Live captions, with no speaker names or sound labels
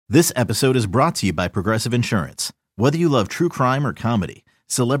This episode is brought to you by Progressive Insurance. Whether you love true crime or comedy,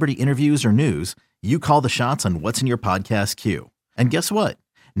 celebrity interviews or news, you call the shots on what's in your podcast queue. And guess what?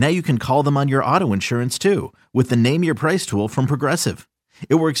 Now you can call them on your auto insurance too with the Name Your Price tool from Progressive.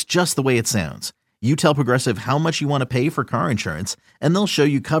 It works just the way it sounds. You tell Progressive how much you want to pay for car insurance, and they'll show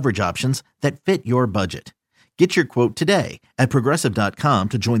you coverage options that fit your budget. Get your quote today at Progressive.com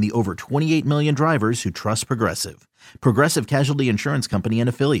to join the over 28 million drivers who trust Progressive. Progressive Casualty Insurance Company and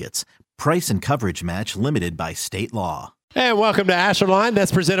Affiliates. Price and coverage match limited by state law. And welcome to Astroline.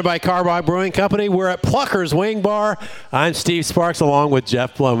 That's presented by Carbach Brewing Company. We're at Plucker's Wing Bar. I'm Steve Sparks along with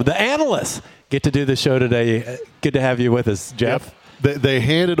Jeff Blum. The analysts get to do the show today. Good to have you with us, Jeff. Yep. They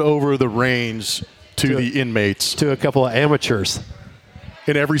handed over the reins to the inmates. To a couple of amateurs.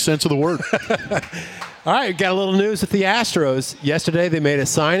 In every sense of the word. All right, got a little news with the Astros. Yesterday they made a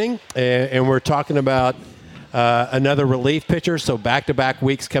signing, and we're talking about another relief pitcher. So back-to-back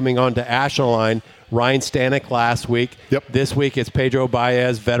weeks coming on to Astroline. Ryan Stanek last week. Yep. This week it's Pedro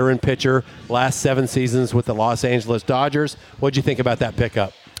Baez, veteran pitcher, last 7 seasons with the Los Angeles Dodgers. What'd you think about that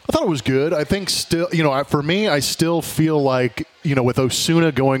pickup? I thought it was good. I think still, for me, I still feel like, with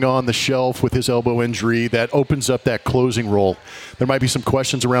Osuna going on the shelf with his elbow injury, that opens up that closing role. There might be some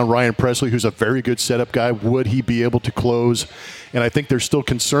questions around Ryan Pressly, who's a very good setup guy. Would he be able to close? And I think there's still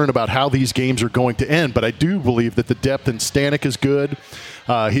concern about how these games are going to end. But I do believe that the depth in Stanek is good.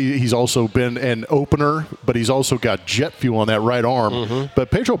 He's also been an opener, but he's also got jet fuel on that right arm. Mm-hmm. But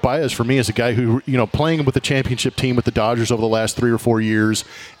Pedro Baez, for me, is a guy who, playing with the championship team with the Dodgers over the last 3 or 4 years,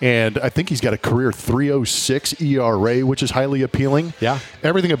 and I think he's got a career 3.06 ERA, which is highly appealing. Yeah.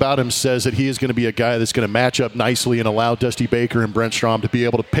 Everything about him says that he is going to be a guy that's going to match up nicely and allow Dusty Baker and Brent Strom to be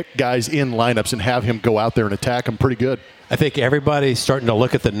able to pick guys in lineups and have him go out there and attack them pretty good. I think everybody's starting to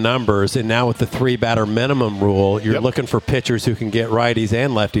look at the numbers, and now with the 3-batter minimum rule, you're looking for pitchers who can get righties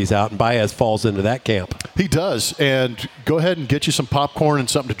and lefties out, and Baez falls into that camp. He does, and go ahead and get you some popcorn and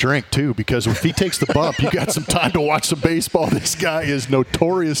something to drink, too, because if he takes the bump, you got some time to watch some baseball. This guy is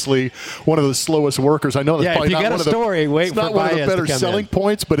notoriously one of the slowest workers. I know that's probably not one of the better selling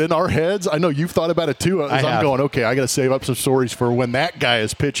points, but in our heads, I know you've thought about it, too. I'm going, okay, I got to save up some stories for when that guy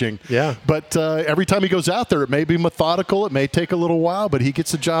is pitching. Yeah. But every time he goes out there, it may be methodical. It may take a little while, but he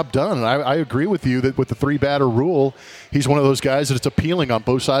gets the job done. And I agree with you that with the 3-batter rule, he's one of those guys that it's appealing on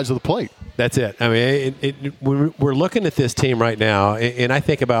both sides of the plate. That's it. I mean, we're looking at this team right now, and I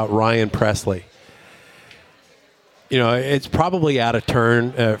think about Ryan Pressly. It's probably out of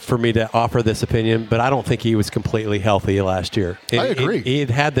turn for me to offer this opinion, but I don't think he was completely healthy last year. I agree. He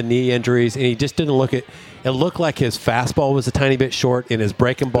had the knee injuries, and he just didn't look at. It looked like his fastball was a tiny bit short, and his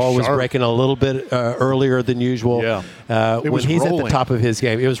breaking ball was breaking a little bit earlier than usual. Yeah. When he's rolling at the top of his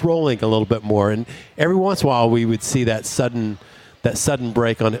game, it was rolling a little bit more, and every once in a while we would see that sudden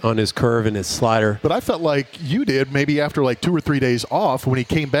break on his curve and his slider. But I felt like you did maybe after like 2 or 3 days off when he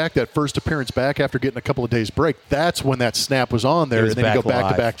came back, that first appearance back after getting a couple of days break. That's when that snap was on there. And then you go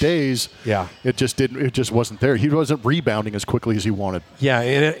back-to-back days. Yeah. It just wasn't there. He wasn't rebounding as quickly as he wanted. Yeah,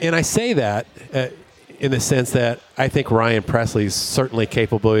 and I say that in the sense that I think Ryan Pressly is certainly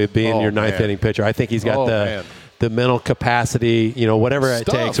capable of being your ninth inning pitcher. I think he's got the mental capacity, whatever it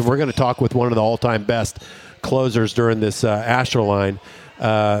takes. And we're going to talk with one of the all-time best closers during this Astroline.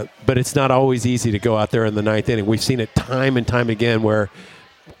 But it's not always easy to go out there in the ninth inning. We've seen it time and time again where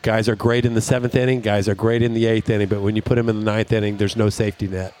guys are great in the 7th inning, guys are great in the 8th inning, but when you put them in the 9th inning, there's no safety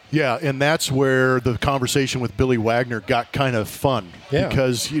net. Yeah, and that's where the conversation with Billy Wagner got kind of fun. Yeah.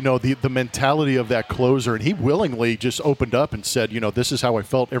 Because, the mentality of that closer, and he willingly just opened up and said, this is how I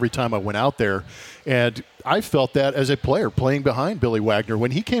felt every time I went out there. And I felt that as a player playing behind Billy Wagner.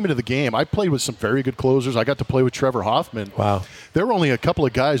 When he came into the game, I played with some very good closers. I got to play with Trevor Hoffman. Wow. There were only a couple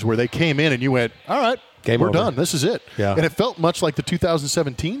of guys where they came in and you went, all right, we're done. This is it. Yeah. And it felt much like the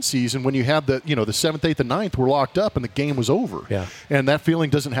 2017 season when you had the 7th, 8th, and 9th were locked up and the game was over. Yeah. And that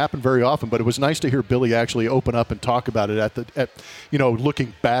feeling doesn't happen very often, but it was nice to hear Billy actually open up and talk about it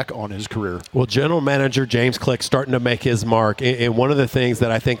looking back on his career. Well, general manager James Click starting to make his mark. And one of the things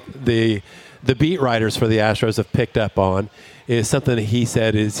that I think the beat writers for the Astros have picked up on is something that he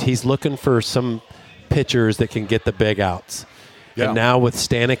said is he's looking for some pitchers that can get the big outs. Yeah. And now with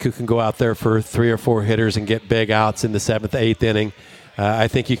Stanek, who can go out there for 3 or 4 hitters and get big outs in the 7th, 8th inning, I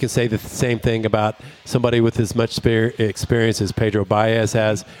think you can say the same thing about somebody with as much experience as Pedro Baez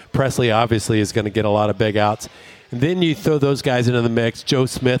has. Pressly obviously is going to get a lot of big outs. And then you throw those guys into the mix. Joe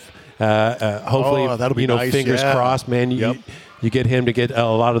Smith, hopefully, that'll be nice. Fingers crossed, man. You get him to get a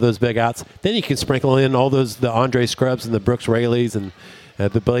lot of those big outs. Then you can sprinkle in all the Andre Scrubs and the Brooks Raley's and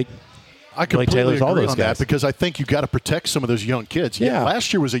the Blake I completely all agree those on guys. that because I think you got to protect some of those young kids. Yeah.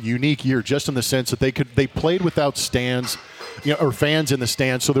 Last year was a unique year just in the sense that they played without stands, or fans in the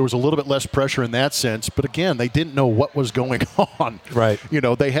stands, so there was a little bit less pressure in that sense. But again, they didn't know what was going on. Right.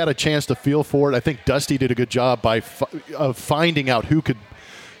 They had a chance to feel for it. I think Dusty did a good job of finding out who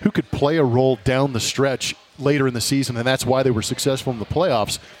could play a role down the stretch later in the season, and that's why they were successful in the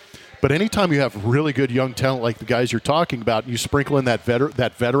playoffs. But anytime you have really good young talent like the guys you're talking about, you sprinkle in that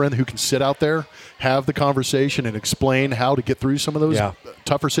veteran who can sit out there, have the conversation, and explain how to get through some of those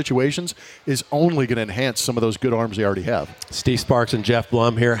tougher situations, is only going to enhance some of those good arms they already have. Steve Sparks and Jeff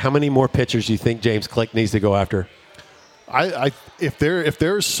Blum here. How many more pitchers do you think James Click needs to go after? If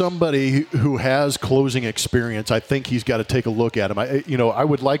there's somebody who has closing experience, I think he's got to take a look at him. I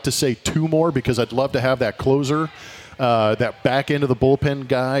would like to say 2 more because I'd love to have that closer. That back end of the bullpen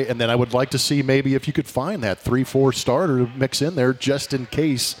guy, and then I would like to see maybe if you could find that 3-4 starter to mix in there just in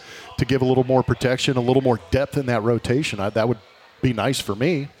case to give a little more protection, a little more depth in that rotation. That would be nice for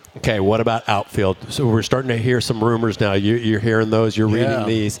me. Okay, what about outfield? So we're starting to hear some rumors now. You're hearing those. You're reading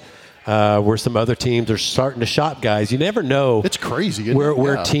these. Where some other teams are starting to shop guys. You never know. It's crazy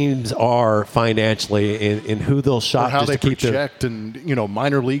where teams are financially and who they'll shop. Or how just they to keep project and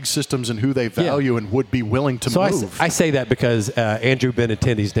minor league systems and who they value and would be willing to move. I say that because Andrew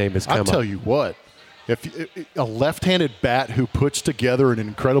Benintendi's name has come up. I'll tell you what. If a left-handed bat who puts together an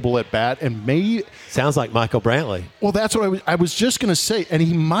incredible at-bat and sounds like Michael Brantley. Well, that's what I was just going to say. And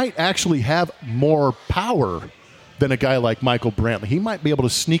he might actually have more power than a guy like Michael Brantley. He might be able to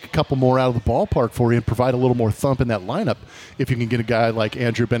sneak a couple more out of the ballpark for you and provide a little more thump in that lineup if you can get a guy like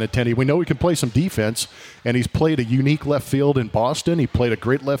Andrew Benintendi. We know he can play some defense, and he's played a unique left field in Boston. He played a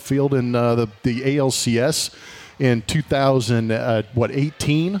great left field in the ALCS in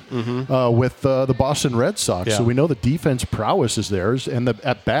 2018 with the Boston Red Sox. Yeah. So we know the defense prowess is theirs, and the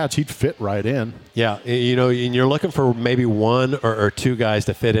at-bats, he'd fit right in. Yeah, and you're looking for maybe 1 or 2 guys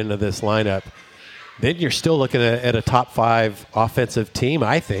to fit into this lineup. Then you're still looking at a top 5 offensive team,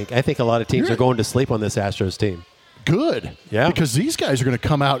 I think. I think a lot of teams are going to sleep on this Astros team. Good. Yeah. Because these guys are going to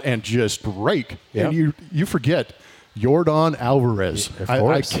come out and just rake. Yeah. And you forget Yordan Alvarez. Of I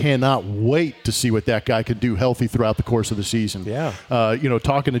course. cannot wait to see what that guy can do healthy throughout the course of the season. Yeah.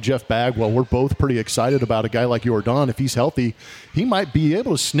 Talking to Jeff Bagwell, we're both pretty excited about a guy like Yordan. If he's healthy, he might be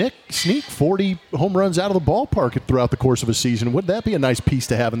able to sneak 40 home runs out of the ballpark throughout the course of a season. Wouldn't that be a nice piece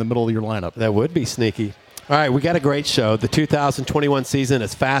to have in the middle of your lineup? That would be sneaky. All right, we got a great show. The 2021 season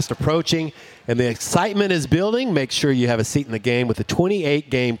is fast approaching, and the excitement is building. Make sure you have a seat in the game with a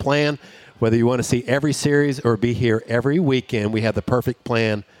 28-game plan. Whether you want to see every series or be here every weekend, we have the perfect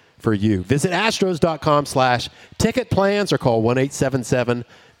plan for you. Visit Astros.com/ticket plans or call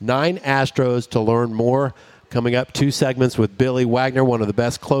 1-877-9-ASTROS to learn more. Coming up, 2 segments with Billy Wagner, one of the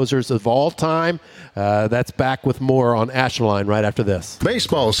best closers of all time. That's back with more on Astroline right after this.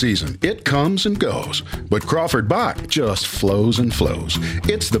 Baseball season, it comes and goes, but Crawford Bock just flows and flows.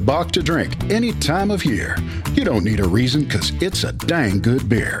 It's the Bock to drink any time of year. You don't need a reason because it's a dang good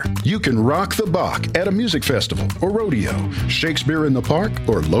beer. You can rock the Bock at a music festival or rodeo, Shakespeare in the Park,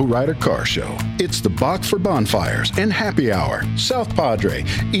 or lowrider car show. It's the Bock for bonfires and happy hour, South Padre,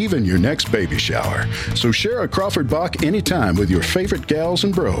 even your next baby shower. So share a Crawford Bock anytime with your favorite gals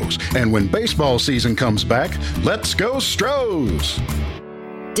and bros. And when baseball season comes back, let's go Stros!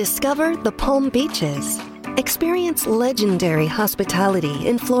 Discover the Palm Beaches. Experience legendary hospitality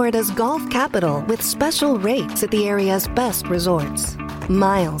in Florida's golf capital with special rates at the area's best resorts.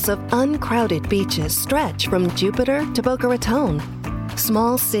 Miles of uncrowded beaches stretch from Jupiter to Boca Raton.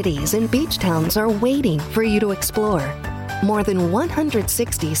 Small cities and beach towns are waiting for you to explore. More than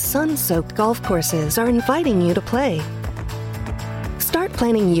 160 sun-soaked golf courses are inviting you to play. Start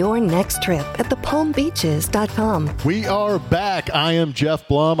planning your next trip at thepalmbeaches.com. We are back. I am Jeff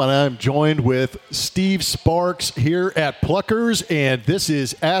Blum, and I'm joined with Steve Sparks here at Pluckers, and this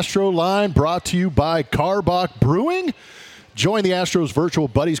is Astroline, brought to you by Karbach Brewing. Join the Astros Virtual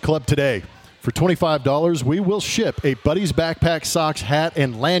Buddies Club today. For $25, we will ship a Buddies backpack, socks, hat,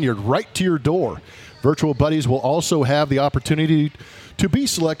 and lanyard right to your door. Virtual Buddies will also have the opportunity to be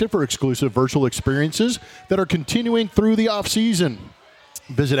selected for exclusive virtual experiences that are continuing through the off-season.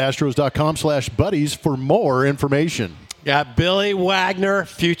 Visit Astros.com/buddies for more information. Got Billy Wagner,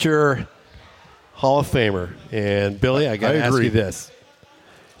 future Hall of Famer. And Billy, I got to ask you this.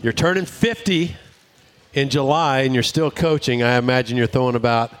 You're turning 50 in July, and you're still coaching. I imagine you're throwing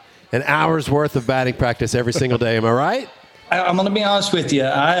about an hour's worth of batting practice every single day. Am I right? I'm going to be honest with you.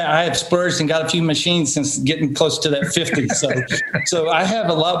 I have splurged and got a few machines since getting close to that 50. So I have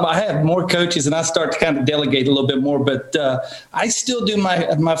I have more coaches, and I start to kind of delegate a little bit more. But I still do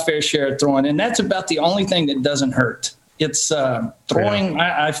my fair share of throwing, and that's about the only thing that doesn't hurt. It's throwing.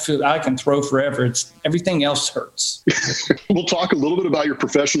 Yeah. I feel I can throw forever. It's everything else hurts. We'll talk a little bit about your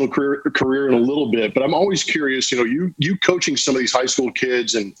professional career in a little bit, but I'm always curious, you coaching some of these high school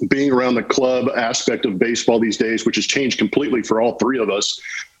kids and being around the club aspect of baseball these days, which has changed completely for all three of us.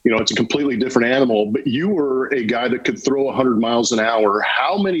 It's a completely different animal, but you were a guy that could throw 100 miles an hour.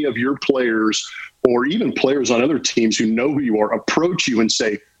 How many of your players, or even players on other teams who know who you are, approach you and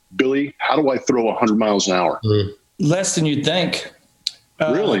say, Billy, how do I throw 100 miles an hour? Less than you'd think.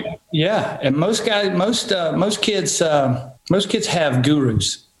 Really? Yeah. And most kids have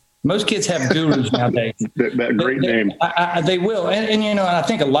gurus. Most kids have gurus nowadays. that great name. They will. And I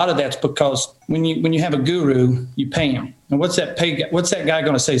think a lot of that's because when you have a guru, you pay him. And what's that guy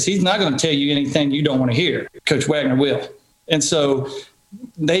going to say? So he's not going to tell you anything you don't want to hear. Coach Wagner will. And so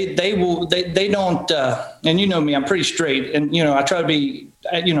they don't, and you know me, I'm pretty straight. And, I try to be,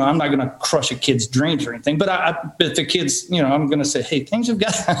 I'm not going to crush a kid's dreams or anything, but the kids, I'm going to say, hey, things have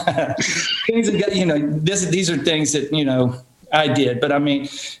got, these are things that, I did. But I mean,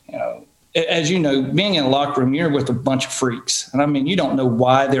 as you know, being in a locker room, you're with a bunch of freaks. And I mean, you don't know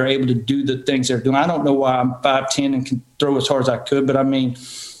why they're able to do the things they're doing. I don't know why I'm 5'10" and can throw as hard as I could, but I mean,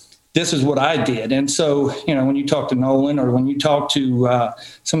 this is what I did. And so, when you talk to Nolan or when you talk to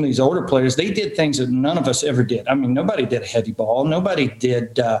some of these older players, they did things that none of us ever did. I mean, nobody did a heavy ball. Nobody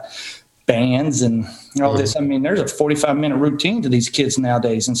did bands and all this. I mean, there's a 45-minute routine to these kids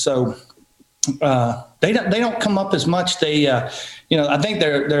nowadays. And so they don't come up as much. They, I think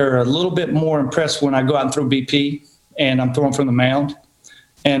they're a little bit more impressed when I go out and throw BP and I'm throwing from the mound.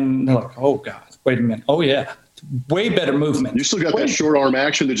 And they're like, oh, God, wait a minute. Oh, yeah. Way better movement. You still got that short arm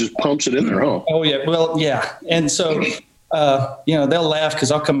action that just pumps it in there, huh? Oh, yeah. Well, yeah. And so, they'll laugh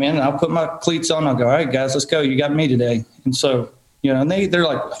because I'll come in and I'll put my cleats on. I'll go, all right, guys, let's go. You got me today. And so, and they're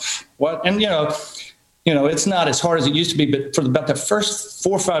like, what? And, it's not as hard as it used to be. But for about the first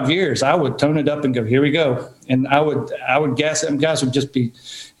 4 or 5 years, I would tone it up and go, here we go. And I would gas them. Guys would just be,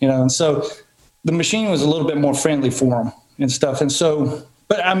 and so the machine was a little bit more friendly for them and stuff. And so,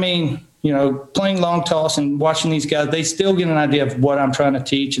 but I mean, playing long toss and watching these guys, they still get an idea of what I'm trying to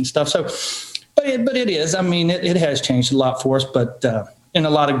teach and stuff. So, but it is, I mean, it has changed a lot for us, but in a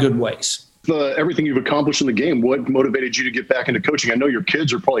lot of good ways. Everything you've accomplished in the game, what motivated you to get back into coaching? I know your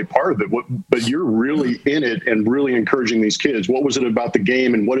kids are probably part of it, but you're really in it and really encouraging these kids. What was it about the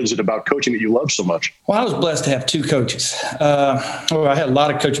game and what is it about coaching that you love so much? Well, I was blessed to have two coaches. I had a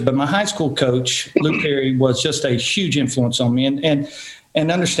lot of coaches, but my high school coach, Luke Perry, was just a huge influence on me. And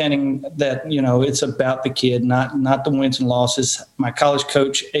understanding that, it's about the kid, not the wins and losses. My college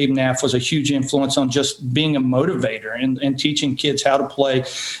coach, Abe Naff, was a huge influence on just being a motivator and teaching kids how to play,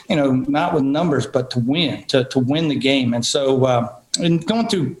 not with numbers, but to win, to win the game. And so, and going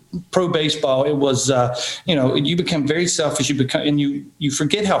through pro baseball, it was, you become very selfish. You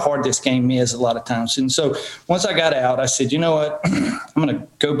forget how hard this game is a lot of times. And so once I got out, I said, you know what, I'm going to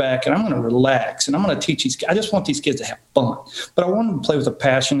go back and I'm going to relax and I'm going to teach these kids. I just want these kids to have fun, but I want them to play with a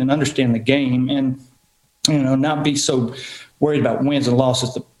passion and understand the game and, not be so worried about wins and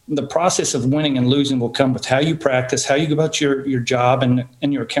losses. The process of winning and losing will come with how you practice, how you go about your job and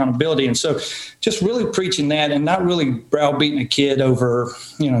your accountability. And so just really preaching that and not really browbeating a kid over,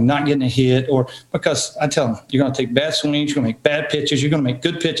 not getting a hit or because I tell them you're going to take bad swings, you're going to make bad pitches, you're going to make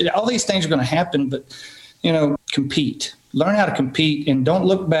good pitches. All these things are going to happen, but, compete. Learn how to compete and don't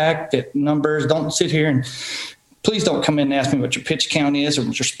look back at numbers. Don't sit here and please don't come in and ask me what your pitch count is or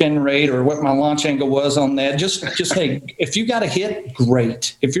what your spin rate or what my launch angle was on that. Just hey, if you got a hit,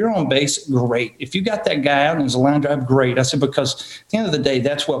 great. If you're on base, great. If you got that guy out and there's a line drive, great. I said, because at the end of the day,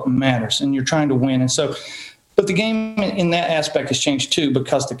 that's what matters, and you're trying to win. And so, but the game in that aspect has changed too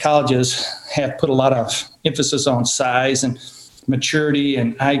because the colleges have put a lot of emphasis on size and maturity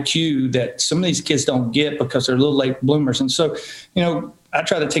and IQ that some of these kids don't get because they're little late bloomers. And so, I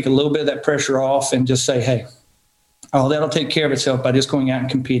try to take a little bit of that pressure off and just say, hey, oh, that'll take care of itself by just going out and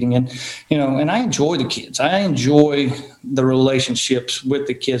competing. And, and I enjoy the kids. I enjoy the relationships with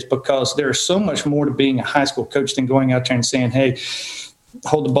the kids because there's so much more to being a high school coach than going out there and saying, hey,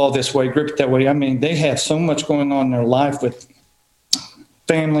 hold the ball this way, grip it that way. I mean, they have so much going on in their life with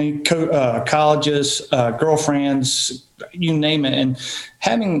family, colleges, girlfriends, you name it. And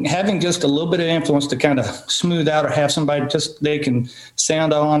having just a little bit of influence to kind of smooth out, or have somebody just they can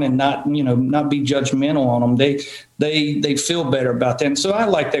sound on and not be judgmental on them. They feel better about that. And so I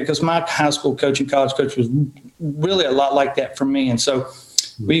like that, because my high school coach and college coach was really a lot like that for me. And so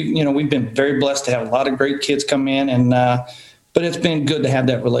we've been very blessed to have a lot of great kids come in, and but it's been good to have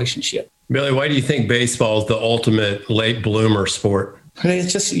that relationship. Billy, why do you think baseball is the ultimate late bloomer sport?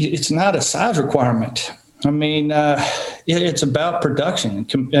 It's not a size requirement. I mean, it's about production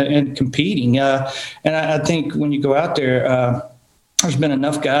and competing. And I think when you go out there, there's been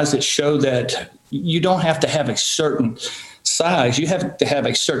enough guys that show that you don't have to have a certain size. You have to have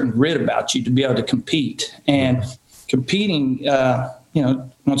a certain grit about you to be able to compete. And competing,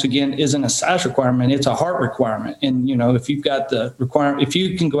 once again, isn't a size requirement. It's a heart requirement. And, if you've got the requirement, if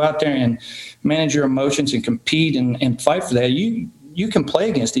you can go out there and manage your emotions and compete and fight for that, you can play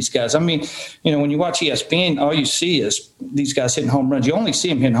against these guys. I mean, when you watch ESPN, all you see is these guys hitting home runs. You only see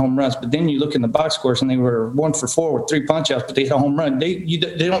them hitting home runs, but then you look in the box scores and they were 1 for 4 with 3 punch outs, but they hit a home run. They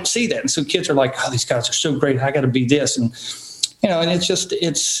don't see that. And so kids are like, oh, these guys are so great. I got to be this. And, and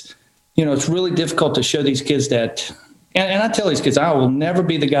it's really difficult to show these kids that. And I tell these kids, I will never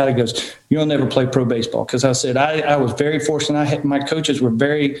be the guy that goes, you'll never play pro baseball. Because I said, I was very fortunate. My coaches were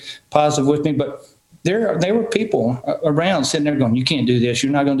very positive with me, but there were people around sitting there going, you can't do this.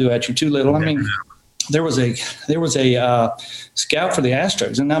 You're not going to do that. You're too little. I mean, there was a scout for the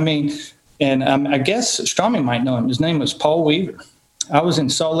Astros. And I guess Strami might know him. His name was Paul Weaver. I was in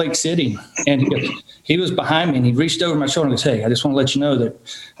Salt Lake City, and he was behind me, and he reached over my shoulder and goes, hey, I just want to let you know that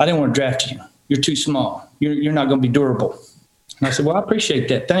I didn't want to draft you. You're too small. You're not going to be durable. And I said, well, I appreciate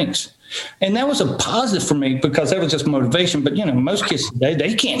that. Thanks. And that was a positive for me, because that was just motivation. But, most kids today,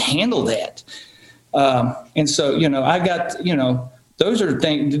 they can't handle that. And so, I got, those are the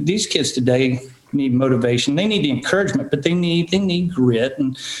things. These kids today need motivation. They need the encouragement, but they need grit.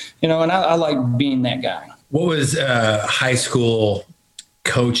 And, and I like being that guy. What was high school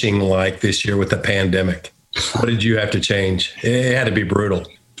coaching like this year with the pandemic? What did you have to change? It had to be brutal.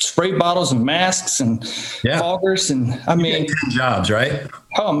 Spray bottles and masks and foggers. And jobs, right?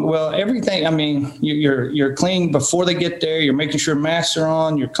 Well, everything. I mean, you're cleaning before they get there. You're making sure masks are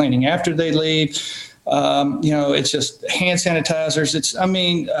on. You're cleaning after they leave. It's just hand sanitizers.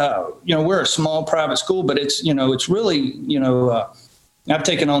 We're a small private school, but it's really, I've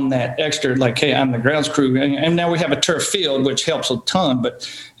taken on that extra, like, hey, I'm the grounds crew, and now we have a turf field, which helps a ton. But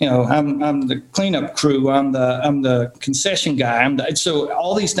I'm the cleanup crew. I'm the concession guy. So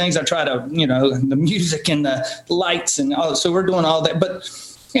all these things I try to, the music and the lights and all. So we're doing all that, but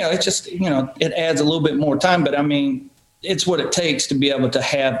it's just it adds a little bit more time. But it's what it takes to be able to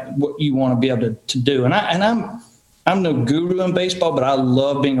have what you want to be able to do. And I'm no guru in baseball, but I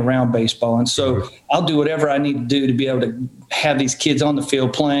love being around baseball. And so I'll do whatever I need to do to be able to have these kids on the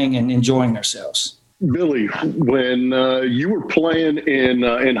field playing and enjoying themselves. Billy, when you were playing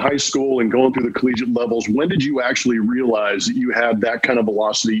in high school and going through the collegiate levels, when did you actually realize that you had that kind of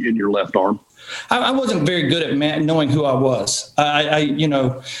velocity in your left arm? I wasn't very good at knowing who I was.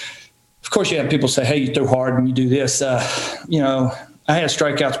 Of course, you have people say, hey, you throw hard and you do this. I had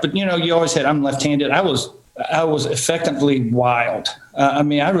strikeouts, but, you always had, I'm left-handed. I was effectively wild.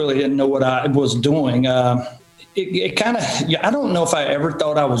 I really didn't know what I was doing. It kind of, I don't know if I ever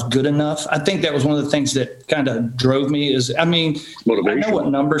thought I was good enough. I think that was one of the things that kind of drove me motivation. I know what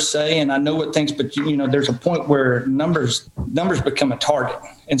numbers say and I know what things, but there's a point where numbers become a target.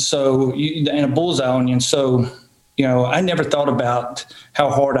 And so, and a bullseye on you. And so, I never thought about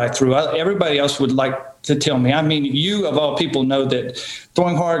how hard I threw. Everybody else would like to tell me. You of all people know that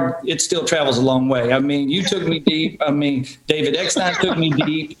throwing hard, it still travels a long way. You took me deep. David Eckstein took me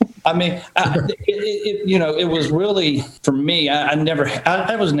deep. It was really, for me,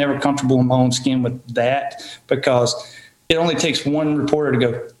 I was never comfortable in my own skin with that, because it only takes one reporter to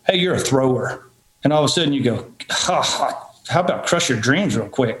go, hey, you're a thrower. And all of a sudden you go, how about crush your dreams real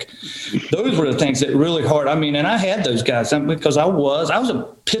quick? Those were the things that really hard. And I had those guys because I was a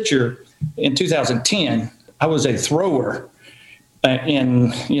pitcher in 2010. I was a thrower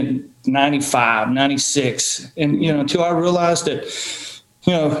in 95, 96. And, until I realized that,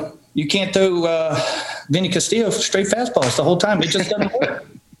 you can't throw Vinny Castillo straight fastballs the whole time. It just doesn't work.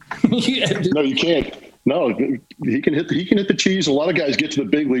 No, you can't. No, he can hit the cheese. A lot of guys get to the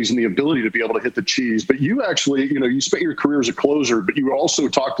big leagues and the ability to be able to hit the cheese. But you actually, you spent your career as a closer, but you also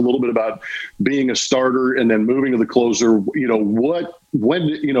talked a little bit about being a starter and then moving to the closer. What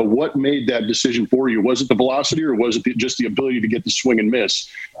what made that decision for you? Was it the velocity, or was it just the ability to get the swing and miss?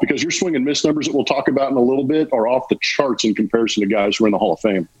 Because your swing and miss numbers that we'll talk about in a little bit are off the charts in comparison to guys who are in the Hall of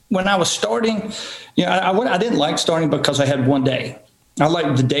Fame. When I was starting, I didn't like starting because I had one day. I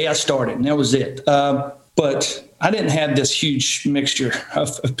liked the day I started, and that was it. But I didn't have this huge mixture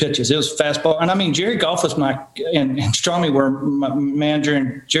of pitches. It was fastball. And I mean, Jerry Goff was and Strami were my manager,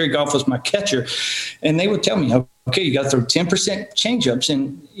 and Jerry Goff was my catcher. And they would tell me, okay, you got to throw 10% changeups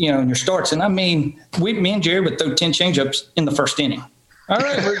in your starts. And I mean, me and Jerry would throw 10 changeups in the first inning. All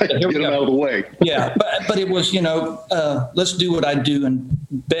right, here we go. Get them out of the way. Yeah, but it was, let's do what I do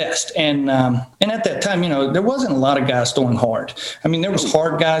best. And at that time, there wasn't a lot of guys throwing hard. I mean, there was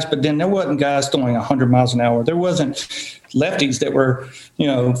hard guys, but then there wasn't guys throwing 100 miles an hour. There wasn't lefties that were,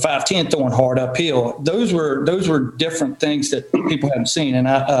 5'10" throwing hard uphill. Those were different things that people hadn't seen. And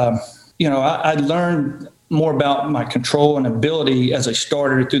I learned more about my control and ability as a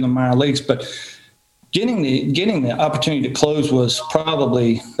starter through the minor leagues, but getting the opportunity to close was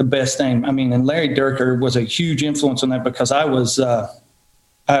probably the best thing. I mean, and Larry Dierker was a huge influence on that, because I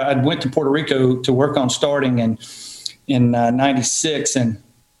went to Puerto Rico to work on starting in 96, and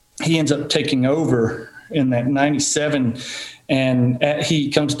he ends up taking over in that 97. And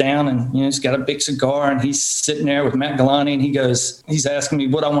he comes down, and he's got a big cigar, and he's sitting there with Matt Galani, and he's asking me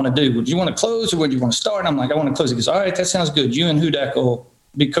what I want to do. Would you want to close, or would you want to start? And I'm like, I want to close. He goes, all right, that sounds good. You and Hudak will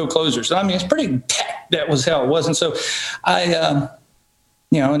be co-closers. I mean, it's pretty. That was how it was, and so and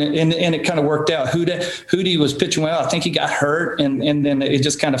it kind of worked out. Hootie was pitching well. I think he got hurt, and then it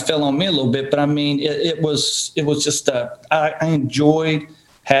just kind of fell on me a little bit. But I mean, it was just I enjoyed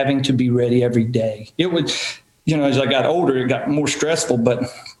having to be ready every day. It would, as I got older, it got more stressful, and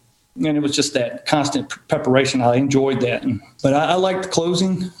it was just that constant preparation. I enjoyed that. But I liked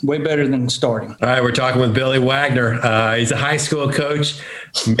closing way better than starting. All right, we're talking with Billy Wagner. He's a high school coach,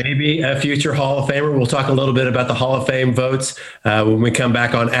 maybe a future Hall of Famer. We'll talk a little bit about the Hall of Fame votes when we come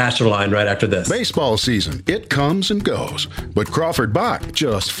back on Astroline right after this. Baseball season, it comes and goes, but Crawford Bach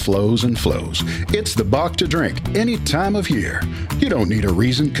just flows and flows. It's the Bach to drink any time of year. You don't need a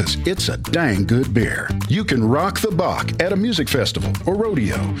reason, because it's a dang good beer. You can rock the Bach at a music festival or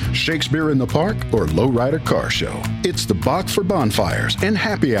rodeo, Shakespeare in the Park, or lowrider car show. It's the Bach for bonfires and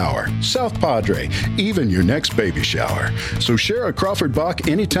happy hour, South Padre, even your next baby shower. So share a Crawford Bach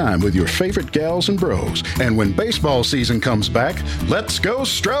anytime with your favorite gals and bros. And when baseball season comes back, let's go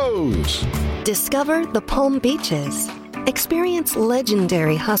Stros! Discover the Palm Beaches. Experience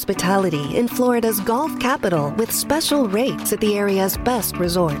legendary hospitality in Florida's Gulf capital with special rates at the area's best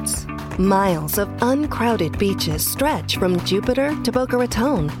resorts. Miles of uncrowded beaches stretch from Jupiter to Boca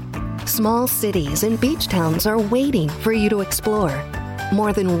Raton. Small cities and beach towns are waiting for you to explore.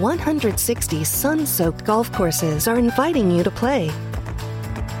 More than 160 sun-soaked golf courses are inviting you to play.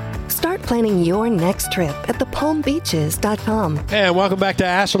 Start planning your next trip at thepalmbeaches.com. And welcome back to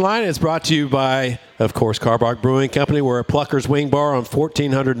Astroline. It's brought to you by, of course, Carbach Brewing Company. We're at Plucker's Wing Bar on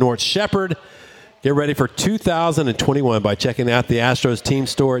 1400 North Shepherd. Get ready for 2021 by checking out the Astros team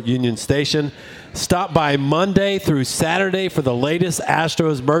store at Union Station. Stop by Monday through Saturday for the latest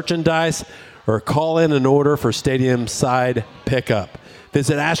Astros merchandise, or call in an order for stadium side pickup.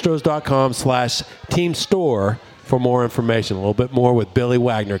 Visit astros.com/team store for more information. A little bit more with Billy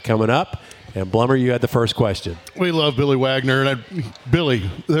Wagner coming up. And Blummer, you had the first question. We love Billy Wagner. And Billy,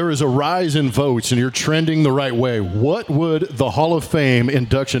 there is a rise in votes, and you're trending the right way. What would the Hall of Fame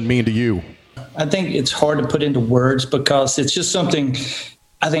induction mean to you? I think it's hard to put into words, because it's just something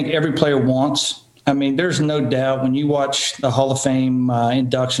I think every player wants. I mean, there's no doubt when you watch the Hall of Fame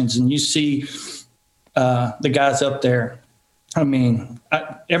inductions and you see the guys up there, I mean,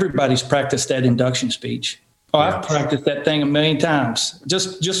 everybody's practiced that induction speech. Oh, yeah. I've practiced that thing a million times.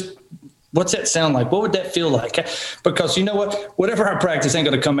 Just what's that sound like? What would that feel like? Because you know what? Whatever I practice ain't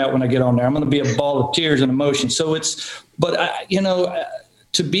going to come out when I get on there. I'm going to be a ball of tears and emotion. So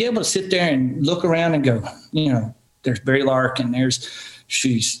to be able to sit there and look around and go, there's Barry Larkin,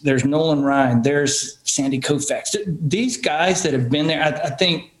 there's Nolan Ryan, there's Sandy Koufax. These guys that have been there, I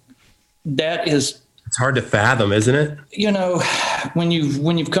think that is. It's hard to fathom, isn't it? When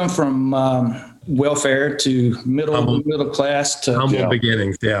you've come from welfare to middle class to humble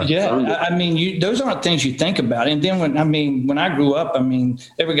beginnings. Yeah. Yeah. I mean, those aren't things you think about. And then when I grew up, I mean,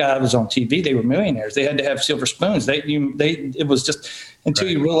 every guy that was on TV, they were millionaires. They had to have silver spoons. It was just until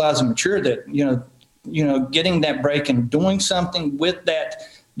you realize and mature that, getting that break and doing something with that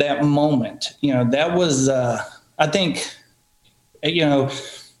moment, that was, I think,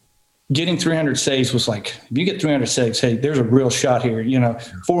 getting 300 saves was like, if you get 300 saves, hey, there's a real shot here.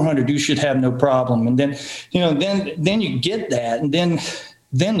 400, you should have no problem. And then, then you get that, and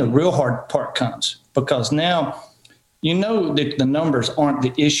then the real hard part comes, because now that the numbers aren't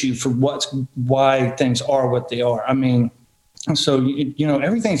the issue for why things are what they are. I mean, so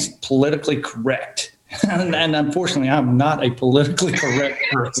everything's politically correct. And unfortunately, I'm not a politically correct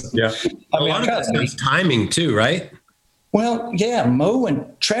person. Yeah, a lot of that's timing too, right? Well, yeah, Mo and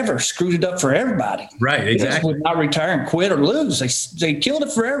Trevor screwed it up for everybody. Right, exactly. They would not retire and quit or lose. They killed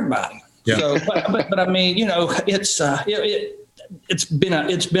it for everybody. Yeah. So, but I mean, it's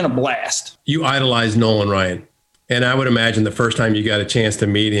been a blast. You idolize Nolan Ryan, and I would imagine the first time you got a chance to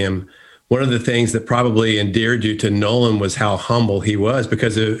meet him, one of the things that probably endeared you to Nolan was how humble he was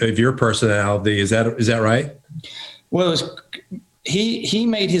because of your personality. Is that right? Well, he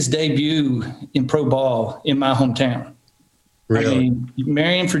made his debut in pro ball in my hometown. Really? I mean,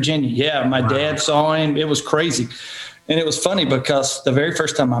 Marion, Virginia. Yeah, my dad saw him. It was crazy. And it was funny because the very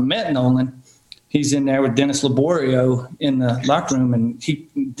first time I met Nolan, he's in there with Dennis Laborio in the locker room,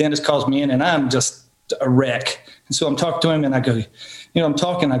 and Dennis calls me in, and I'm just a wreck. And so I'm talking to him, and I go,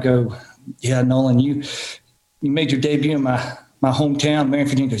 I go, yeah, Nolan, you made your debut in my hometown, Marion,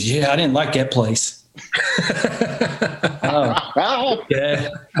 Virginia. He goes, yeah, I didn't like that place. Oh, yeah.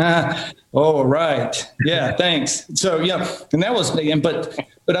 Oh, right. Yeah, thanks. So, and that was,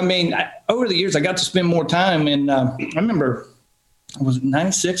 but I mean, over the years, I got to spend more time. And I remember, I was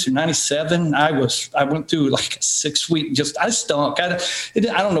 96 or 97. I went through like a 6-week, I stunk. I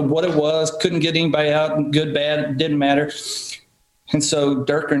don't know what it was. Couldn't get anybody out, good, bad, it didn't matter. And so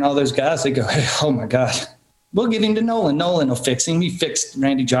Dirk and all those guys, they go, hey, oh my God, we'll get him to Nolan. Nolan will fix him. He fixed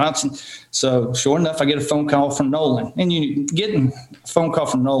Randy Johnson. So sure enough, I get a phone call from Nolan. And getting a phone call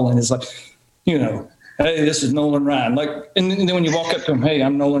from Nolan is like, hey, this is Nolan Ryan. Like, and then when you walk up to him, hey,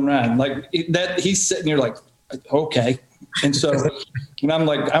 I'm Nolan Ryan. Like that, he's sitting there like, okay. And so, and I'm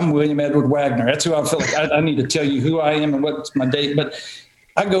like, I'm William Edward Wagner. That's who I feel like I need to tell you who I am and what's my date. But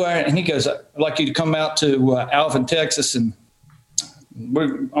I go out and he goes, I'd like you to come out to Alvin, Texas, and I'm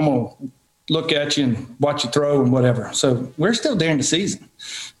going to look at you and watch you throw and whatever. So we're still during the season.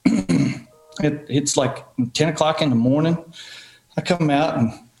 It's like 10 o'clock in the morning. I come out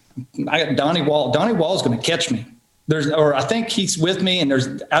and I got Donnie Wall. Donnie Wall's going to catch me. I think he's with me, and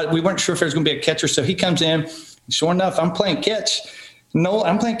we weren't sure if there's going to be a catcher. So he comes in. Sure enough, I'm playing catch.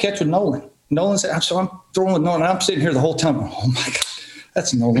 I'm playing catch with Nolan. Nolan said, so I'm throwing with Nolan. And I'm sitting here the whole time. Oh my God,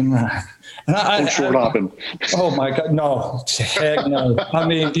 that's Nolan Ryan. And I'm short hopping. Oh my God, no, heck no. I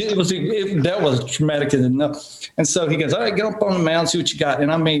mean, that was traumatic enough. And so he goes, all right, get up on the mound, see what you got.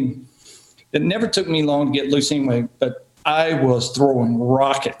 And I mean, it never took me long to get loose anyway, but I was throwing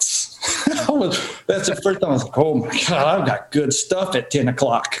rockets. That's the first time I was like, oh my God, I've got good stuff at 10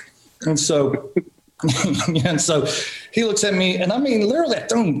 o'clock. And so he looks at me, and I mean, literally, I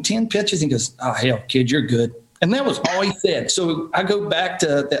throw him 10 pitches. And he goes, oh, hell, kid, you're good. And that was all he said. So I go back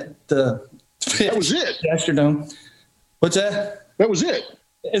to that was it. Astrodome. What's that? That was it.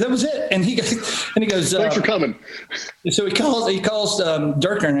 That was it. And he goes, thanks for coming. So he calls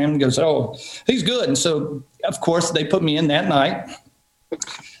Dirk and goes, oh, he's good. And so, of course, they put me in that night.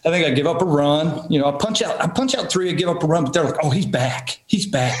 I think I give up a run. I punch out 3, I give up a run, but they're like, oh, he's back.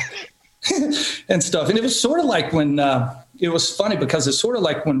 And stuff. And it was sort of like when it was funny because it's sort of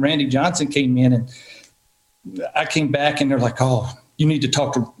like when Randy Johnson came in and I came back and they're like, oh, you need to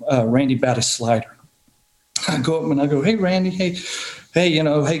talk to Randy about his slider. I go up and I go, hey, Randy, hey,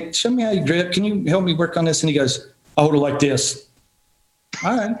 show me how you drip. Can you help me work on this? And he goes, I hold it like this.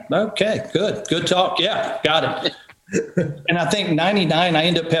 All right. Okay, good talk. Yeah, got it. And I think 99, I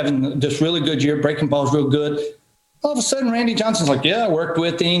end up having this really good year. Breaking balls real good. All of a sudden, Randy Johnson's like, yeah, I worked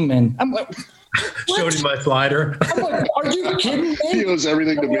with him. And I'm like, showed him my slider. I'm like, are you kidding me? He owes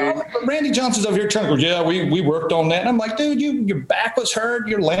everything to me. Randy Johnson's over here trying to go, yeah, we worked on that. And I'm like, dude, your back was hurt.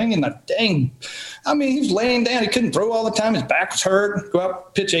 You're laying in the dang. I mean, he was laying down. He couldn't throw all the time. His back was hurt. Go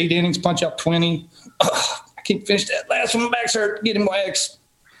out, pitch 8 innings, punch out 20. I can't finish that last one. My back's hurt. Get him waxed.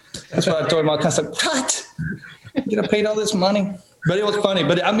 That's what I told him. I was like, what? You know, paid all this money. But it was funny.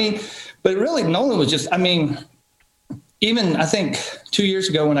 But I mean, but really, Nolan was just, I mean, even I think 2 years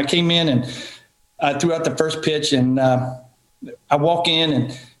ago when I came in and I threw out the first pitch and I walk in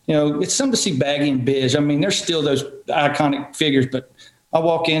and, it's something to see Baggy and Biz. I mean, there's still those iconic figures, but I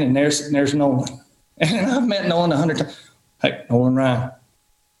walk in and there's Nolan. And I've met Nolan 100 times. Hey, Nolan Ryan.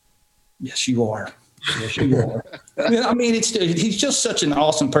 Yes, you are. Yes, you are. I mean, he's just such an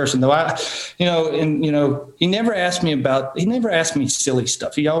awesome person, though. He never asked me silly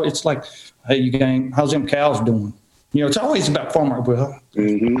stuff. It's like, hey, how's them cows doing? It's always about farmer. Well,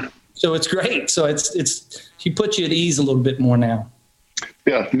 So it's great. So he puts you at ease a little bit more now.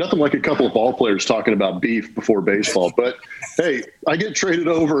 Yeah, nothing like a couple of ball players talking about beef before baseball. But, hey, I get traded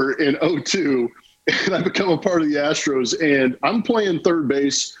over in 2002, and I become a part of the Astros, and I'm playing third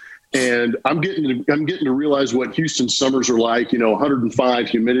base, and I'm getting to realize what Houston summers are like, 105,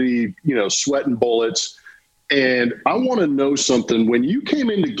 humidity, sweating bullets. And I want to know something. When you came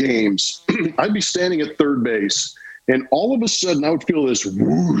into games, I'd be standing at third base, and all of a sudden I would feel this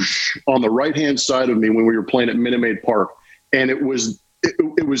whoosh on the right-hand side of me when we were playing at Minute Maid Park. And it was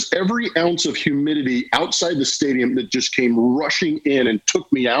every ounce of humidity outside the stadium that just came rushing in and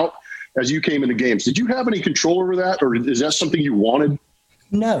took me out as you came into games. Did you have any control over that, or is that something you wanted?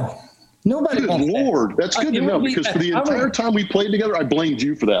 No. Nobody wants that. Lord, that's good to know, because for the entire time we played together, I blamed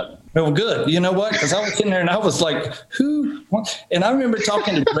you for that. Well, good. You know what? Because I was sitting there and I was like, who? What? And I remember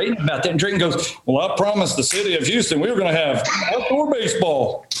talking to Drayton about that, and Drayton goes, well, I promised the city of Houston we were going to have outdoor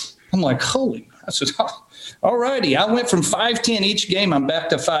baseball. I'm like, holy. I said, all righty. I went from 5'10" each game. I'm back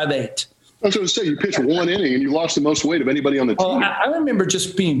to 5'8". I was going to say, you pitched one inning and you lost the most weight of anybody on the team. Well, I remember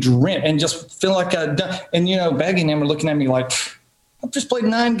just being drenched and just feeling like I'd done. And, Baggy and them were looking at me like, I've just played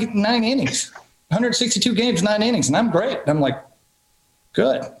nine innings, 162 games, 9 innings, and I'm great. And I'm like,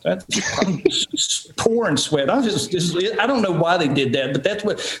 good. I'm pouring sweat. I don't know why they did that, but that's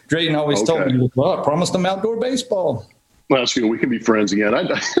what Drayton always told me. Well, I promised them outdoor baseball. Well, that's good. We can be friends again. I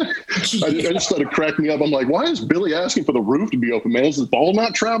just thought it cracked me up. I'm like, why is Billy asking for the roof to be open, man? Does the ball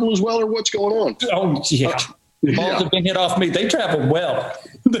not travel as well, or what's going on? Oh, yeah. The balls have been hit off me. They travel well.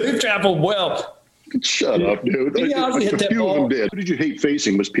 They travel well. Shut up, dude. A few of them did. Who did you hate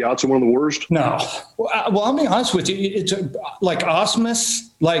facing? Was Piazza one of the worst? No. Well, I'll be honest with you. It's like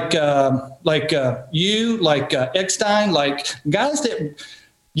Osmus, like you, like Eckstein, like guys that,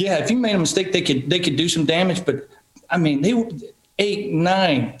 if you made a mistake, they could do some damage. But I mean, they were 8,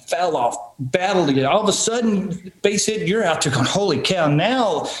 9, fell off, battled again. All of a sudden, base hit, you're out there going, holy cow.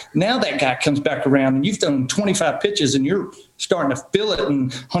 Now that guy comes back around and you've done 25 pitches and you're starting to feel it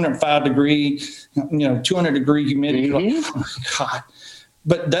in 105 degree, 200 degree humidity. Like, oh my God.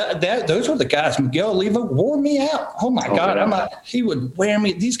 But those were the guys. Miguel Oliva wore me out. Oh my God. Yeah. He would wear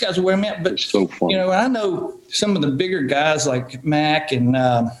me. These guys would wear me out. But, so funny. I know some of the bigger guys like Mac and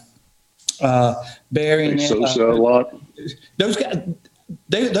Barry. And Sosa a lot. Those guys,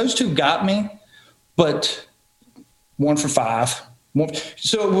 those two got me, but 1 for 5.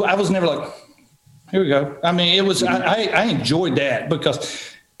 So I was never like, here we go. I mean, it was, I enjoyed that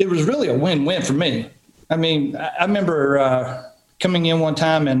because it was really a win-win for me. I mean, I remember coming in one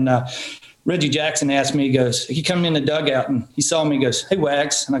time and Reggie Jackson asked me, he come in the dugout and he saw me, he goes, hey,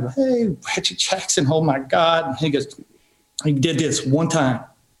 Wags. And I go, hey, Reggie Jackson, oh my God. And he goes, he did this one time.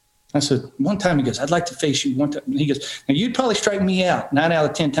 I said, one time, he goes, I'd like to face you one time. And he goes, now you'd probably strike me out 9 out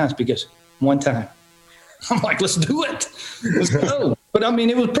of 10 times because one time. I'm like, let's do it. Let's go. But I mean,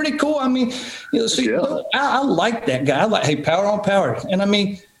 it was pretty cool. I mean, I like that guy. I like, hey, power on power. And I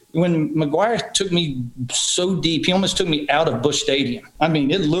mean, when McGuire took me so deep, he almost took me out of Busch Stadium. I mean,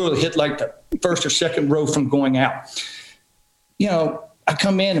 it literally hit like the first or second row from going out. I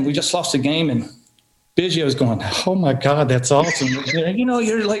come in and we just lost the game and Biggio's going, oh my God, that's awesome.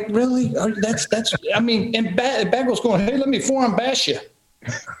 You're like, really? That's, I mean, and Bagwell's going, hey, let me forearm bash you.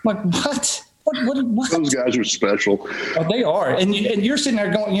 I'm like, what? What? Those guys are special. Oh, they are. And you're sitting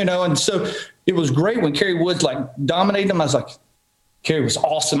there going, and so it was great when Kerry Woods like dominated them. I was like, Kerry was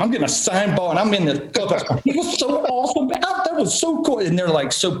awesome. I'm getting a signed ball and I'm in the clubhouse. He was so awesome. That was so cool. And they're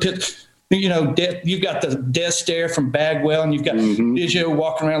like so pissed. You've got the death stare from Bagwell and you've got Biggio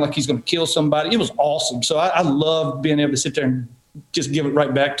walking around like he's going to kill somebody. It was awesome. So I love being able to sit there and just give it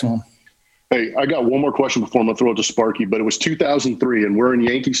right back to him. Hey, I got one more question before I'm going to throw it to Sparky, but it was 2003 and we're in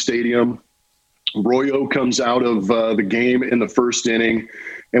Yankee Stadium. Royo comes out of the game in the first inning,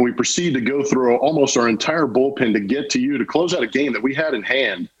 and we proceed to go through almost our entire bullpen to get to you to close out a game that we had in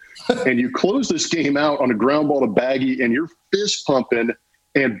hand. And you close this game out on a ground ball to Baggy, and you're fist pumping,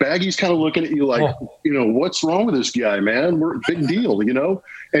 and Baggy's kind of looking at you like, what's wrong with this guy, man? We're a big deal,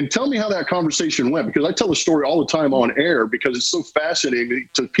 And tell me how that conversation went, because I tell the story all the time on air because it's so fascinating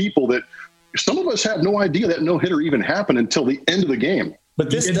to people that some of us have no idea that no-hitter even happened until the end of the game. But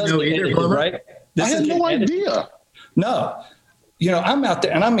this doesn't either, right? I had no idea. No. I'm out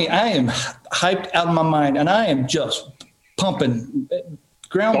there, and I mean, I am hyped out of my mind, and I am just pumping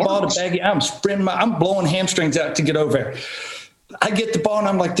ground ball to Baggy. I'm sprinting. I'm blowing hamstrings out to get over there. I get the ball, and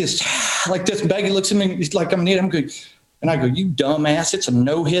I'm like this. Baggy looks at me. He's like, I'm good. And I go, you dumbass. It's a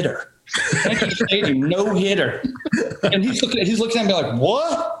no-hitter. Yankee Stadium, no-hitter. And he's looking at me like,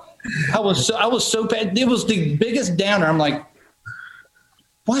 what? I was so bad. It was the biggest downer. I'm like,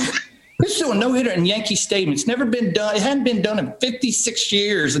 what? This is a no-hitter in Yankee Stadium. It's never been done. It hadn't been done in 56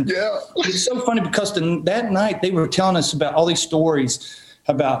 years. And it's so funny because that night they were telling us about all these stories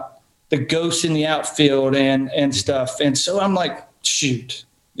about the ghosts in the outfield and stuff. And so I'm like, shoot.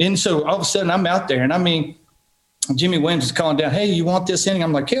 And so all of a sudden I'm out there, and I mean, Jimmy Williams is calling down, hey, you want this inning?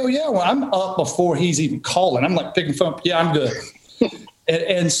 I'm like, hell yeah. Well, I'm up before he's even calling. I'm like picking phone. Yeah, I'm good.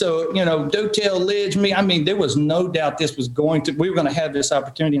 And so, Dotel, Lidge, me, I mean, there was no doubt we were going to have this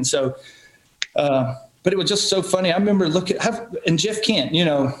opportunity. And so, but it was just so funny. I remember and Jeff Kent, you've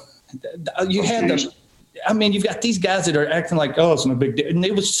got these guys that are acting like, oh, it's no big deal. And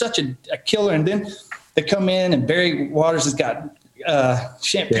it was such a killer. And then they come in, and Barry Waters has got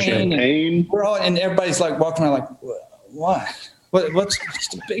champagne. And everybody's like walking around like, why? What's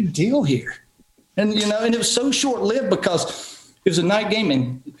the big deal here? And, and it was so short-lived because it was a night game,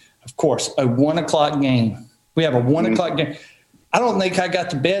 and, of course, a 1 o'clock game. We have a 1 o'clock game. I don't think I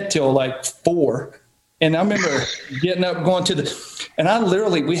got to bed till like 4. And I remember getting up, going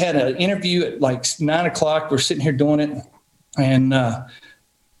and we had an interview at like 9 o'clock. We're sitting here doing it. And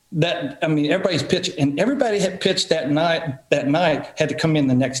everybody's pitching, and everybody had pitched that night had to come in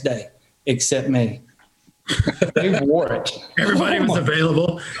the next day except me. They wore it. Everybody was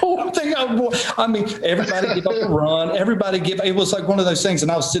available. Everybody give up a run. It was like one of those things.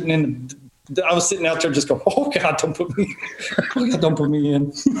 And I was sitting out there just going, oh God, don't put me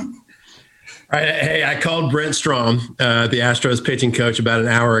in. All right. Hey, I called Brent Strom, the Astros pitching coach, about an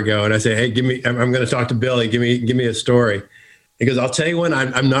hour ago. And I said, hey, I'm going to talk to Billy. Give me a story. He goes, I'll tell you one.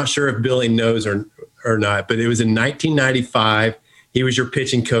 I'm not sure if Billy knows or not, but it was in 1995. He was your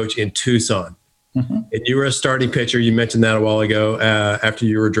pitching coach in Tucson. Mm-hmm. And you were a starting pitcher. You mentioned that a while ago after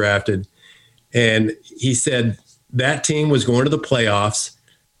you were drafted. And he said that team was going to the playoffs.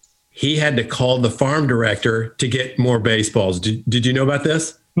 He had to call the farm director to get more baseballs. Did you know about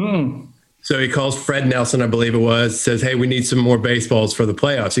this? Mm. So he calls Fred Nelson, I believe it was, says, hey, we need some more baseballs for the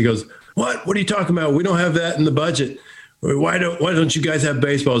playoffs. He goes, what? What are you talking about? We don't have that in the budget. Why don't you guys have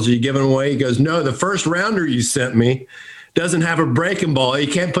baseballs? Are you giving them away? He goes, no, the first rounder you sent me doesn't have a breaking ball. He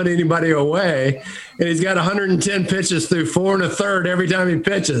can't put anybody away. And he's got 110 pitches through 4 1/3 every time he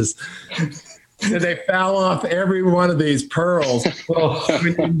pitches. And they foul off every one of these pearls.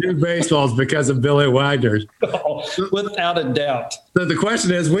 New baseballs because of Billy Wagner. Oh, without a doubt. So the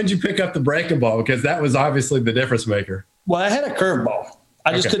question is, when did you pick up the breaking ball? Because that was obviously the difference maker. Well, I had a curveball.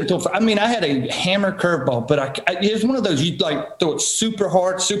 I just couldn't throw. I had a hammer curveball, but it was one of those, you like throw it super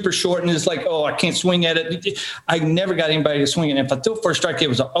hard, super short, and it's like, oh, I can't swing at it. I never got anybody to swing it. And if I threw it for a strike, it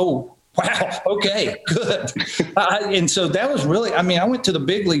was wow, okay, good. And so that was really, I went to the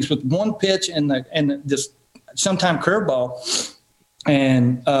big leagues with one pitch and this sometime curveball.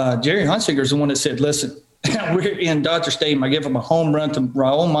 And Jerry Hunsinger is the one that said, listen, we're in Dodger Stadium. I give him a home run to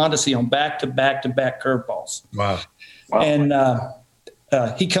Raul Mondesi on back-to-back curveballs. Wow. And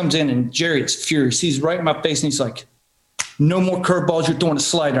he comes in, and Jerry is furious. He's right in my face, and he's like, no more curveballs. You're throwing a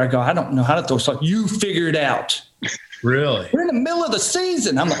slider. I go, I don't know how to throw a slider. You figure it out. Really? We're in the middle of the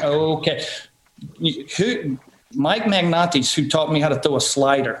season. I'm like, oh, okay. Mike Magnatis, who taught me how to throw a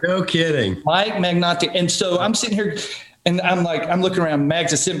slider. No kidding. Mike Magnatis. And so I'm sitting here, and I'm looking around.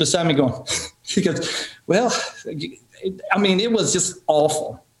 Mags is sitting beside me going, he goes, well, it was just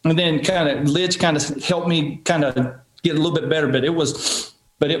awful. And then Lidge kind of helped me kind of get a little bit better, but it was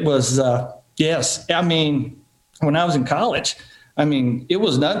yes. When I was in college, it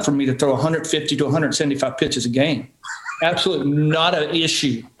was nothing for me to throw 150 to 175 pitches a game. Absolutely not an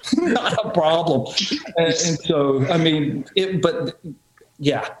issue, not a problem. And so, but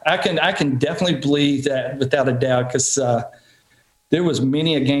yeah, I can definitely believe that without a doubt, because there was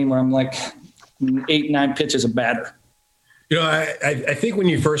many a game where I'm like 8-9 pitches a batter. I think when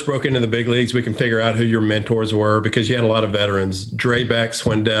you first broke into the big leagues, we can figure out who your mentors were, because you had a lot of veterans: Draybeck,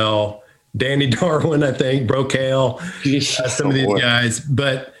 Swindell, Danny Darwin, I think, Brocail, some of these guys.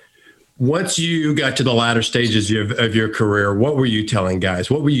 But once you got to the latter stages of your career, what were you telling guys?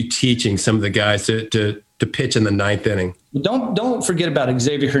 What were you teaching some of the guys to pitch in the ninth inning? Don't forget about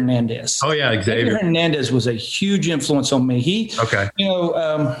Xavier Hernandez. Oh, yeah, Xavier Hernandez was a huge influence on me.